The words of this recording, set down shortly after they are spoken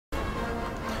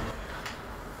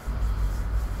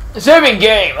Saving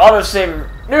game. Autosave.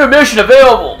 New mission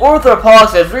available.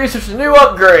 Orthopox has researched a new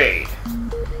upgrade.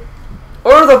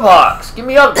 Orthopox, give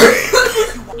me upgrade.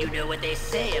 You know what they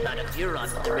say about a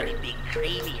Furon with a really big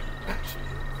cranium.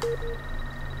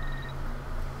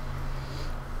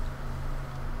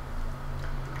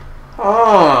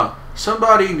 Oh,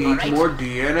 somebody needs more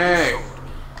DNA.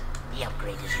 The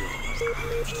upgrade is yours.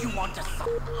 Did you want to suck?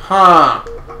 Huh.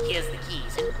 Here's the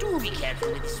keys, and do be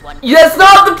careful with this one. That's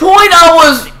not the point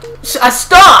I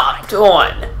stopped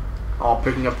on. Oh,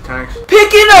 picking up the tanks.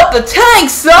 Picking up the tank,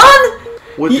 son!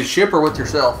 With the ship or with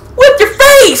yourself? With your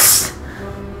face!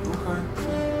 Okay.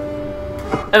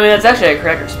 I mean, that's actually a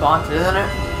correct response, isn't it?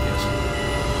 Yes.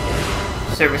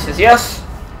 Service says yes.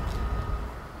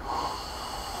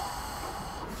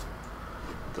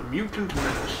 The mutant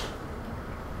menace.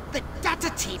 The data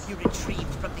tape you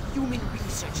retrieved from the Human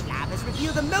Research Lab has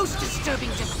revealed a most disturbing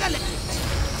development.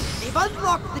 They've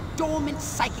unlocked the dormant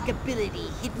psychic ability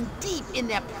hidden deep in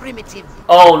their primitive brains.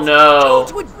 Oh no.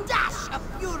 Due to a dash of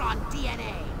Furon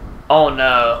DNA. Oh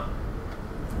no.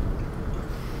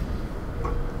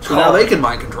 So now they can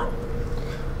mind control.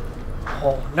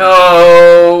 Oh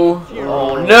no.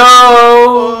 Oh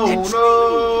no. Oh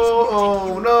no.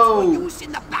 Oh no. Use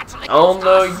in the battle against Oh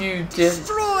no, us. you didn't.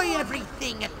 Destroy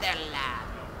everything at their lab.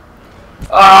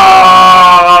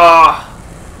 Ah.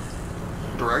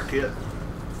 Direct hit.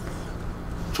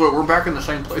 So we're back in the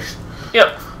same place.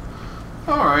 Yep.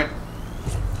 Alright.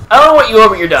 I don't want you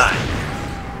over, you're dying.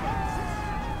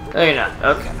 No, you're not.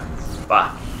 Okay.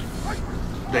 Bye.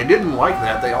 They didn't like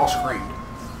that. They all screamed.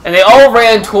 And they all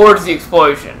ran towards the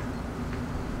explosion.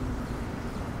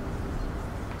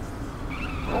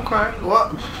 Okay.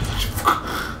 What?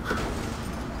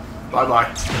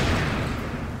 Bye-bye.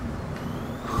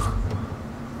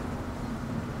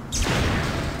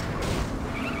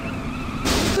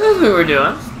 This is what we were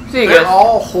doing. See you They're guys.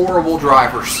 all horrible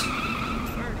drivers.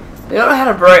 They don't know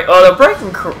how to brake. Oh, they're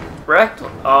braking correct.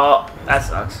 Oh, that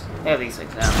sucks. They have these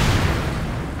things now.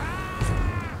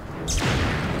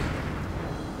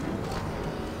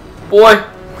 Boy.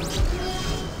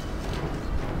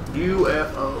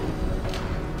 UFO.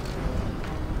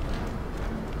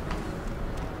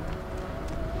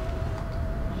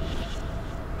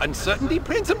 Uncertainty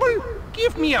principle?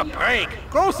 Give me a break.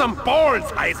 Grow some balls,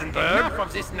 Heisenberg. Enough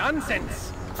of this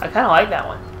nonsense. I kind of like that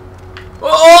one.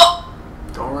 Oh!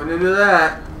 Don't run into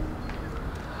that.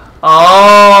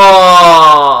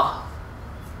 Oh!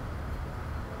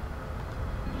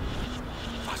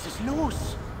 Was ist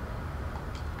los?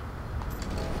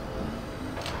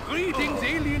 Greetings,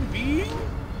 alien being.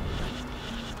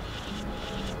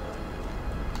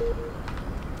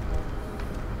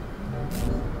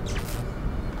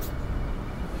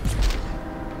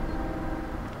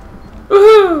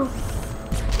 Woohoo!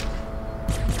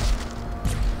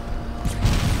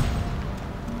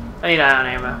 I need ion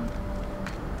ammo.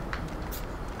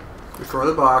 Destroy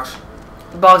the box.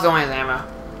 The box only has ammo.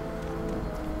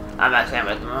 I'm max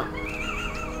ammo at the moment.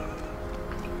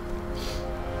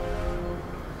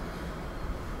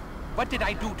 What did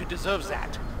I do to deserve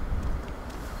that?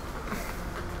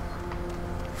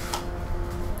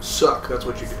 Suck. That's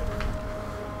what you did.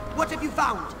 What have you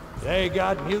found? They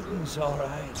got mutants, all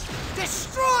right.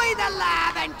 Destroy the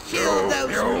lab and kill those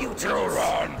mutants.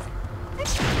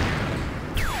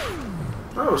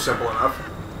 That was simple enough.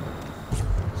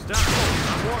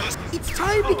 It's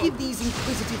time to give these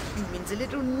inquisitive humans a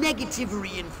little negative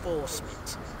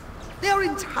reinforcement. They're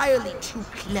entirely too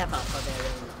clever for their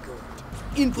own good.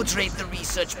 Infiltrate the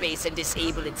research base and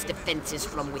disable its defenses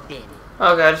from within.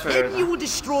 Okay, I just figured Then it you out. will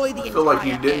destroy the I feel like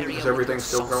you entire didn't area because with everything's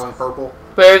still exhaust. going purple.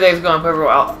 But everything's going purple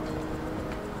out.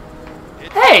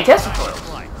 Hey, Tesla coils.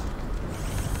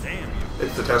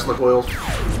 It's the Tesla coils.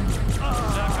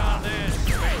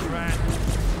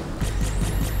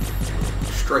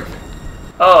 Straight.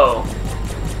 Oh.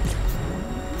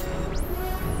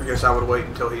 I guess I would wait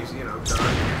until he's, you know,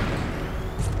 done.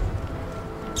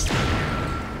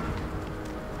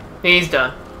 He's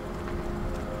done.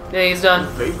 Yeah, he's done.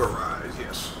 Vaporize,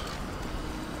 yes.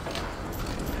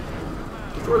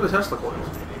 Destroy the Tesla coils.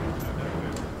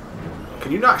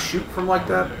 Can you not shoot from like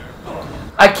that?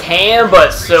 I can, but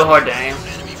it's so hard to aim.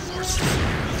 Enemy forces.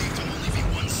 Need to only be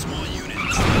one small unit.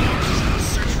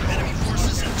 Search for enemy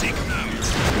forces and take them out.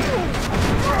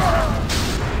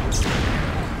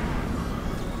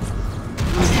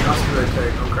 Shots do they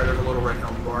take? Okay, there's a little red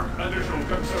helmet bar.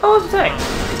 Oh, what's the tank?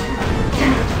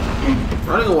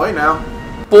 Running away now.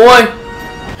 Boy!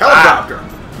 Helicopter!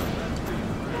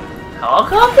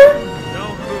 Helicopter?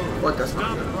 What? That's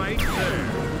not good.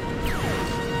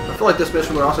 I feel like this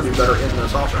mission would also be better in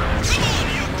this also. Come on,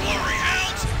 you glory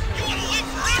hounds! You want to live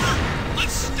forever?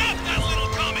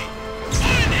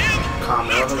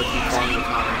 comment. I'm gonna keep calling the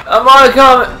comment. I'm on a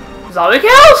comment. Zombie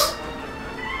cows?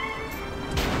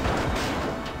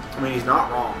 I mean, he's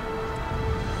not wrong.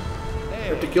 Hey,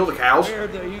 You have to kill the cows.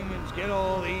 where'd the humans get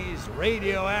all these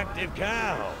radioactive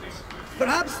cows?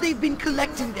 Perhaps they've been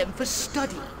collecting them for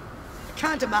study.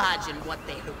 Can't imagine what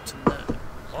they hope to learn.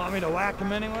 Want me to whack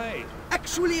them anyway?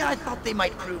 Actually, I thought they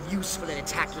might prove useful in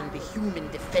attacking the human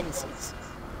defenses.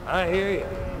 I hear you.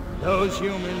 Those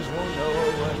humans won't know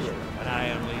what hit when I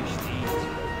unleash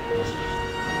these.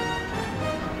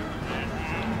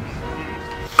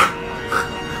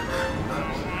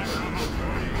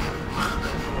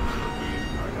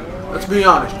 Let's be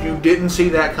honest, you didn't see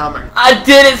that coming. I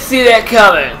didn't see that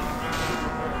coming.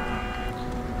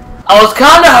 I was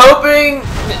kind of hoping.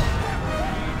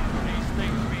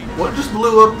 What just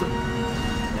blew up the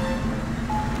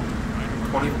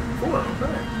 24?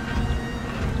 Okay.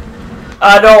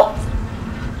 I don't.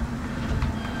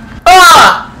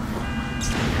 Ah!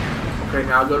 Okay,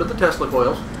 now go to the Tesla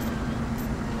coils.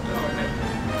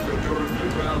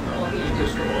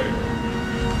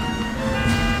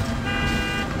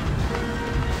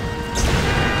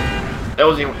 That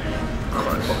was even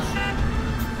close.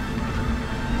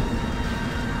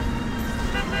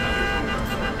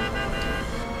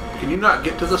 Can you not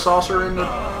get to the saucer in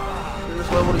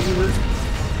this level to use it?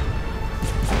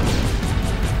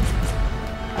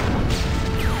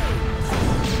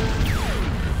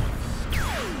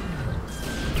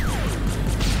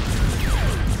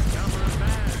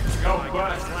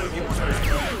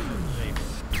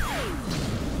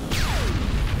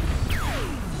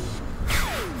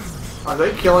 Are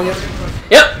they killing it?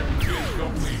 Yep.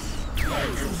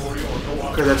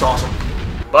 Okay, that's awesome.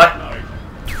 But.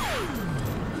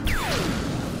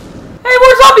 Hey,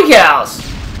 more zombie cows!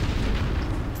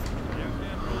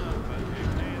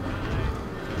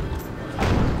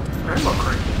 Ammo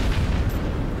crate.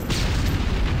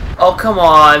 Oh, come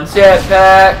on,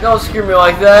 Jetpack. Don't screw me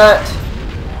like that.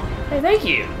 Hey, thank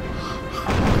you.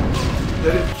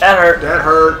 That hurt. That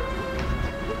hurt.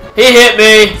 He hit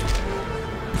me.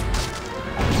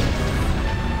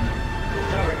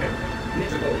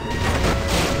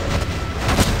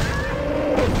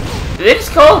 Did they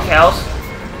just call the cows?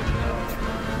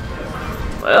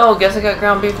 Well, guess I got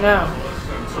ground beef now.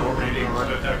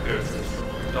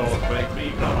 Don't make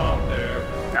me come out there.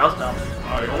 That was dumb.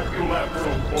 I hope you left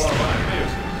room for my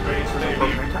this, Space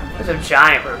Lady. There's a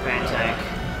giant propane tank.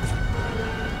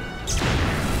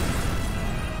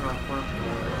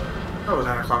 That was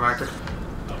anticlimactic.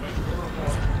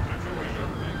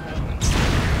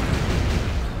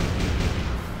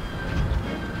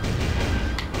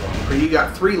 Okay, you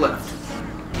got 3 left.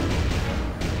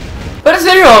 But it's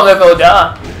in your home if it'll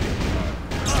die.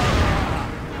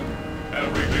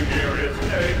 Everything here is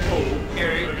A-O.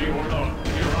 If you are not,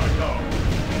 here I come.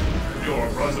 Your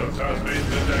presence has been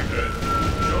detected.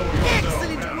 Show yourself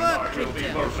Excellent and work, I will be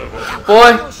Crypto. merciful. Boy.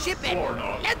 Your ship in. Or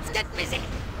not. Let's get busy.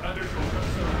 Additional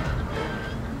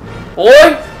concern.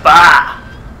 Boy, bye.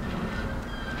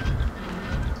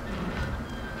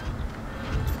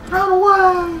 Run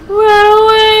away! Run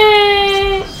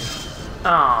away.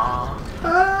 Aww.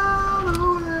 Run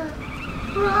away!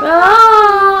 Run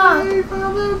Ah. away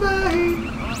from the bay!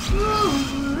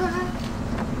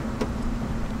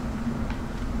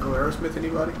 Oh, Aerosmith,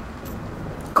 anybody?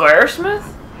 Glaresmith?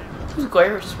 Who's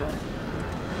Glaresmith?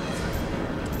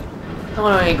 I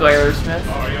don't know any Glaresmith.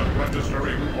 I am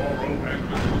registering Morrow and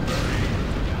Middlebury.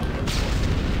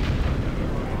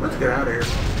 Let's get out of here.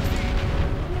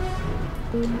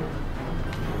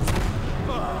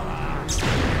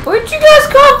 Where'd you guys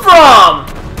come from?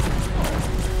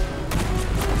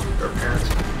 Their parents.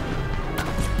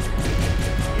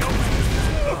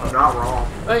 I'm not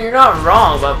wrong. Well, you're not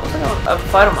wrong, but I have a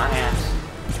fight on my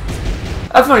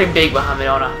hands. That's pretty big behind me,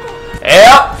 don't I?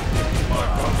 Yep!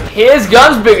 His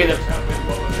gun's bigger than...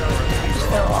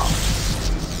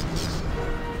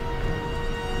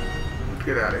 Let's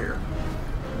get out of here.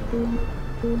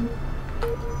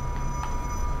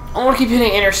 I want to keep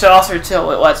hitting inner saucer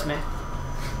until it lets me.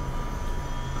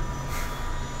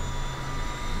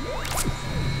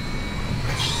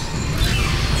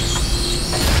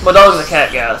 My dog's a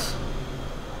cat, guys.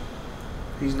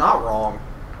 He's not wrong.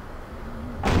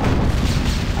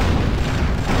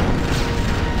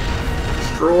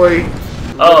 Destroy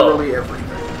literally everything.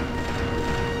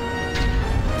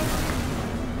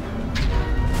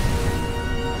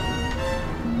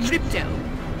 Crypto,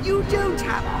 you don't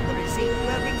have authorization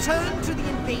to return to the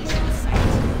invasion site.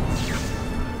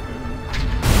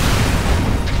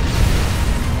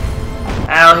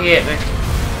 Ow, he hit me.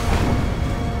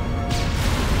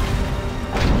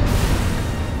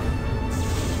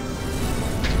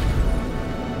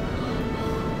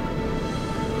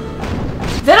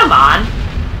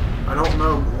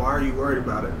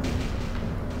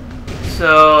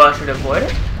 So I should avoid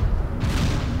it?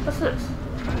 What's this?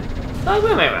 Oh,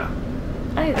 wait a minute.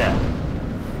 I need that.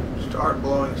 Start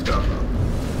blowing stuff up.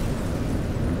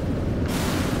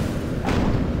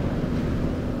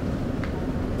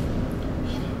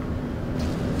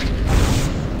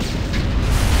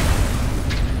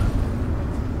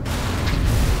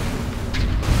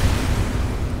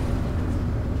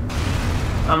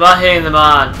 I'm not hitting the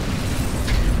mine.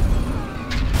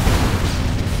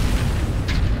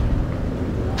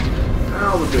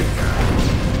 Now the big guy.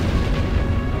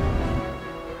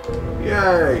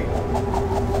 Yay!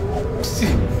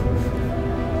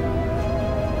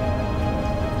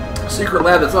 Secret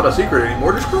lab that's not a secret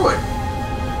anymore, destroy.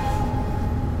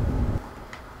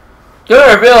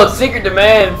 Gonna reveal secret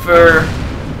demand for...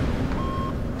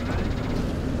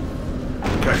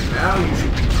 Okay, now you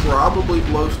should probably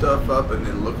blow stuff up and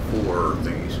then look for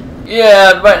things.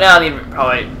 Yeah, right now I need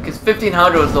probably... Because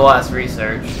 1500 was the last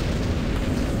research.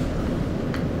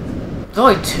 There's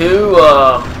only 2,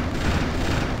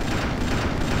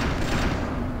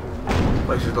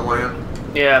 Places to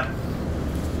land. yeah.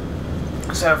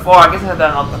 So far, I guess I have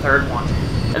that on the 3rd one.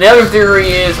 And the other theory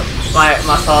is my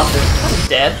sauce is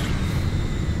dead.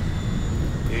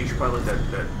 Yeah, you should probably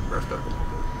let that rest up a little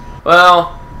bit.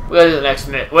 Well, we gotta do the next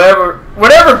minute.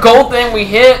 Whatever gold thing we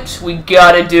hit, we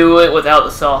gotta do it without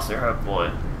the saucer,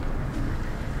 hopefully.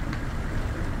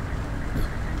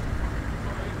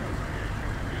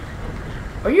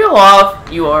 Are you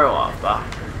alive? You are alive, Bob.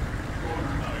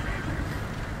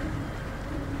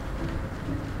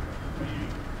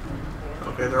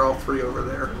 Okay, they're all 3 over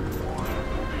there.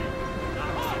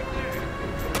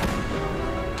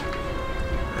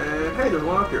 And hey, there's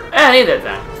one up here. I need that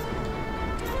thing.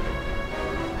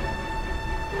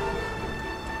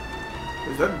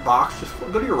 Is that box just...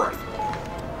 Go to your right.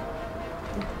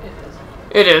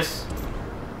 It is.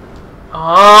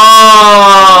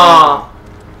 Oh!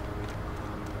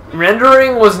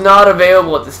 Rendering was not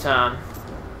available at this time.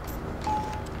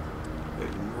 It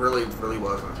really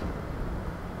wasn't.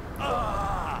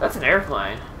 That's an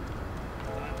airplane.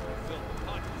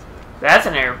 That's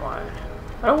an airplane.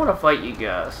 I don't want to fight you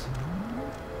guys.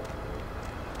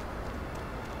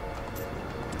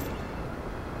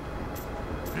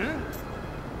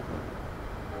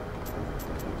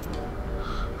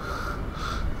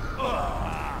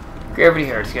 Gravity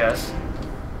hurts, guys.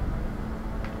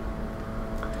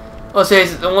 Let's say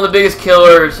it's one of the biggest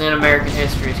killers in American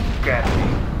history is gravity.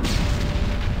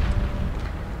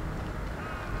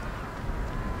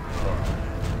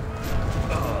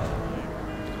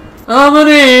 I'm an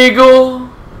eagle,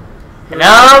 and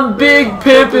I'm big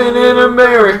pimpin' in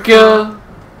America.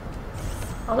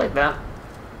 I like that.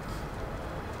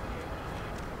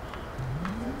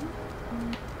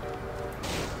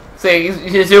 Say,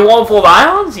 is it one full of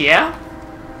ions? Yeah.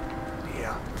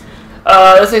 Yeah.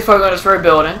 Let's say if I'm going to destroy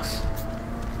buildings.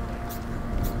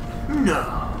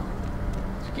 No.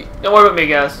 Don't worry about me,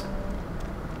 guys.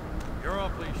 You're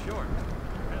awfully short.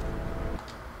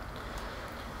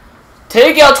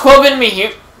 Take out 12 enemy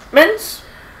humans?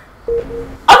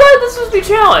 I thought this was the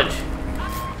challenge.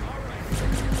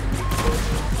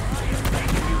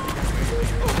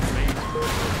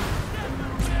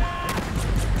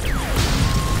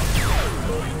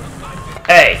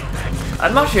 Hey,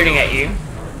 I'm not shooting at you.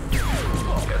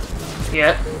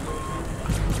 Yet.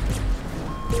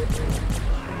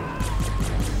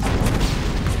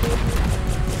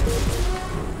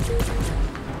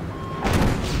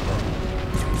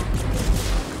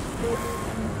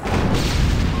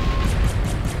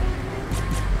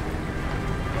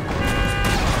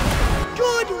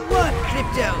 Good work,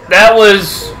 Crypto. That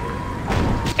was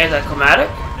anticlimactic.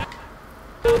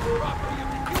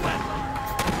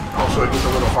 Also, it gets a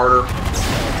little harder.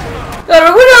 God,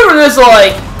 we went over this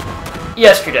like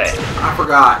yesterday. I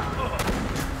forgot.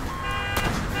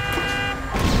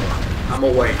 I'm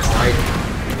awake, alright?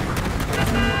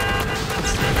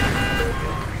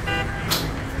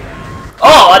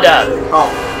 Oh, I died.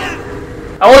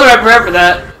 Oh, I wasn't prepared for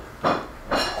that.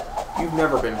 you've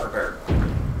never been prepared.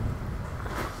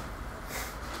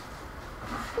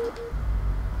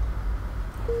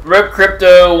 Rip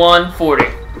Crypto 140.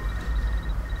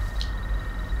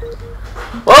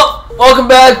 Well, welcome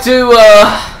back to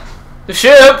the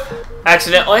ship.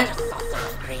 Accidentally.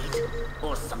 Upgrade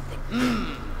or something.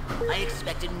 I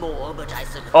expected more, but I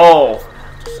suppose Oh.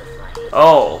 have to suffice.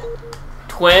 Oh.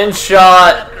 Twin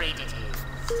shot. Upgrade it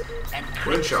is. And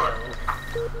Twin shot.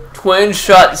 Twin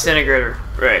shot disintegrator.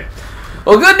 Right.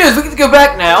 Well, good news. We get to go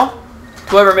back now. To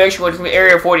whoever makes you, which is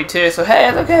Area 42. So hey,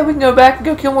 it's okay. We can go back and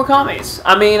go kill more commies.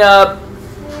 I mean, I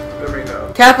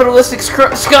mean, capitalistic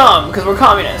scum, because we're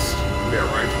communists. yeah,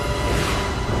 right.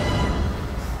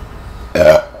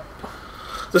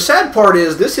 The sad part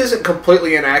is this isn't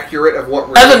completely inaccurate of what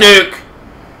we're That's a doing. nuke.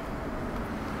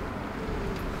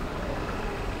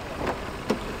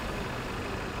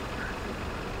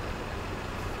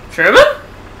 Truman?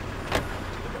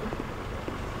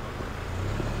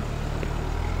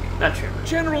 Not Truman.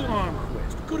 General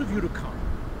Armquist, good of you to come.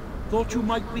 Thought you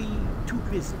might be too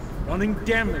busy running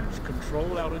damage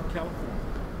control out in California.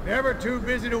 Never too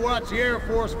busy to watch the Air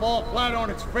Force fall flat on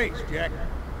its face, Jack.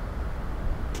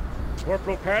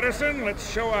 Corporal Patterson,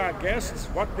 let's show our guests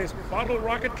what this bottle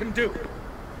rocket can do.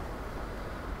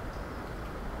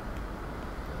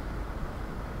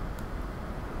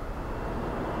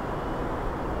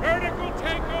 Vertical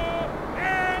takeoff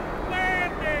and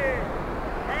landing!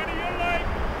 How do you like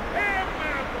him,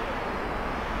 Malcolm?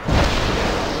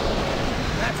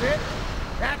 That's it?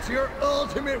 That's your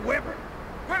ultimate weapon?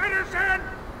 Patterson!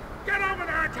 Get over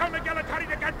there and tell McGillicuddy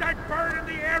to get that bird in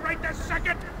the air right this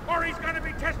second, or he's gonna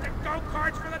be testing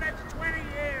go-karts for the next 20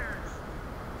 years!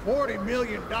 $40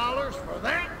 million for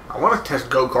that? I want to test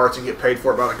go-karts and get paid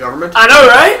for it by the government. I know,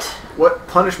 right? What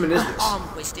punishment is this?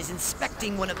 Armquist is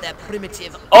inspecting one of their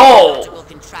primitive Oh. archaeological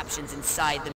contraptions inside the